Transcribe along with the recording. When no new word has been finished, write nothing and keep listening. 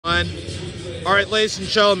All right, ladies and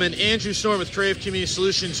gentlemen, Andrew Storm with Crave Community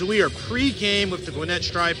Solutions. We are pre-game with the Gwinnett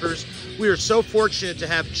Stripers. We are so fortunate to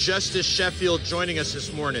have Justus Sheffield joining us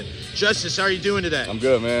this morning. Justus, how are you doing today? I'm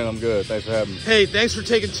good, man. I'm good. Thanks for having me. Hey, thanks for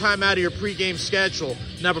taking time out of your pre-game schedule.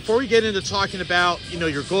 Now, before we get into talking about,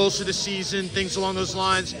 your goals for the season, things along those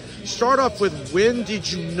lines, start off with, when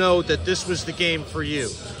did you know that this was the game for you?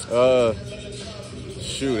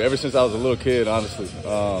 Ever since I was a little kid, honestly.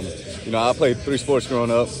 I played 3 sports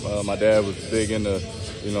growing up. My dad was big into,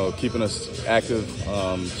 keeping us active,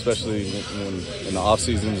 especially in the off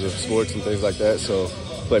seasons of sports and things like that. So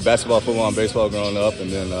I played basketball, football, and baseball growing up.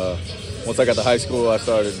 And then once I got to high school, I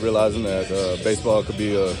started realizing that baseball could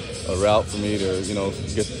be a route for me to,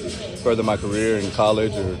 get further my career in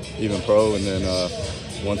college or even pro. And then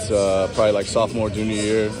once probably like sophomore, junior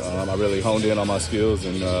year, I really honed in on my skills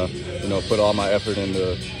and, put all my effort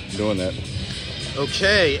into doing that.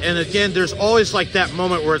 Okay, and again, there's always like that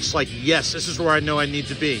moment where it's like, yes, this is where I know I need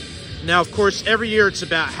to be. Now, of course, every year it's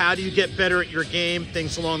about how do you get better at your game,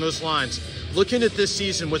 things along those lines. Looking at this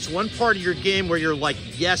season, what's one part of your game where you're like,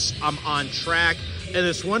 yes, I'm on track? And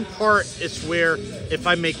this one part, it's where if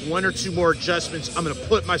I make 1 or 2 more adjustments, I'm going to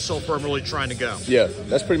put myself where I'm really trying to go. Yeah,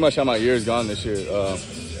 that's pretty much how my year has gone this year.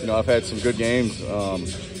 I've had some good games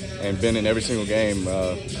and been in every single game,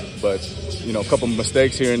 but a couple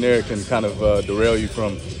mistakes here and there can kind of derail you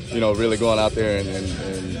from, really going out there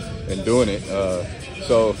and doing it.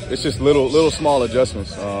 So it's just little small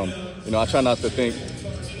adjustments. I try not to think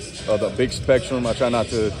of the big spectrum. I try not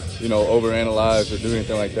to, overanalyze or do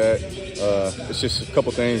anything like that. It's just a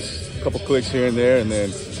couple things, a couple clicks here and there, and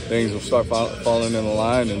then things will start falling in the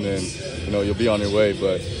line, and then, you'll be on your way.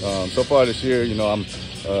 But so far this year, I'm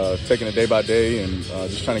taking it day by day and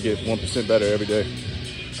just trying to get 1% better every day.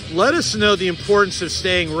 Let us know the importance of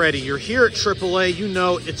staying ready. You're here at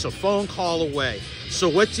AAA, it's a phone call away. So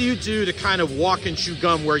what do you do to kind of walk and chew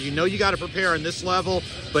gum where you got to prepare on this level,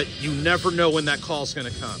 but you never know when that call's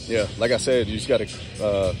going to come? Yeah, like I said, you just got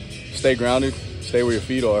to stay grounded, stay where your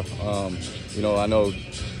feet are. I know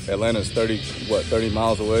Atlanta's 30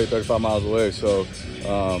 miles away, 35 miles away. So,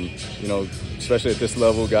 especially at this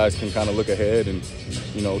level, guys can kind of look ahead and,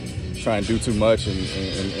 try and do too much and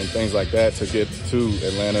things like that to get to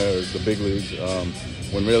Atlanta or the big leagues,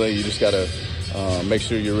 when really you just got to make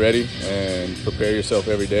sure you're ready and prepare yourself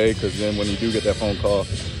every day, because then when you do get that phone call,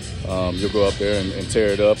 you'll go up there and tear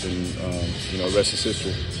it up and, rest is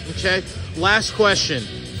history. Okay, last question.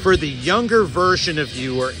 For the younger version of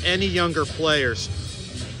you or any younger players,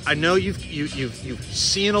 I know you've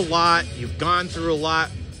seen a lot, you've gone through a lot.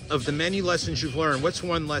 Of the many lessons you've learned, what's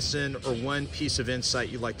one lesson or one piece of insight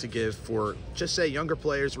you'd like to give for, just say, younger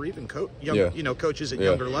players or even coaches at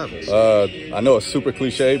younger levels? I know it's super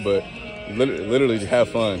cliche, but literally have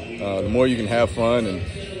fun. The more you can have fun and,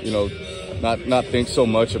 not think so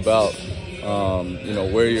much about,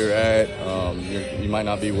 where you're at. You might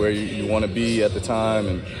not be where you want to be at the time.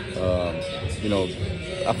 And,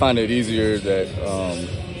 I find it easier that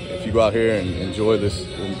if you go out here and enjoy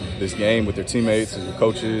this game with your teammates and your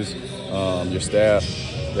coaches, your staff,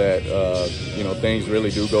 that things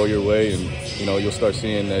really do go your way, and you'll start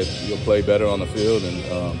seeing that you'll play better on the field, and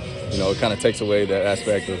it kind of takes away that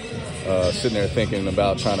aspect of sitting there thinking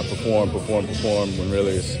about trying to perform when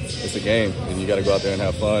really it's a game, and you got to go out there and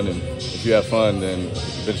have fun. And if you have fun, then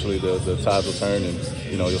eventually the tides will turn, and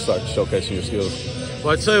you'll start showcasing your skills.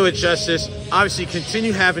 Well, I'll tell you what, Justus, obviously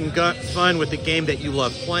continue having fun with the game that you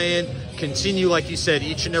love playing. Continue, like you said,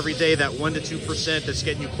 each and every day, that 1 to 2% that's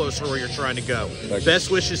getting you closer where you're trying to go. Thank you. Best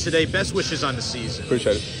wishes today. Best wishes on the season.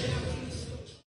 Appreciate it.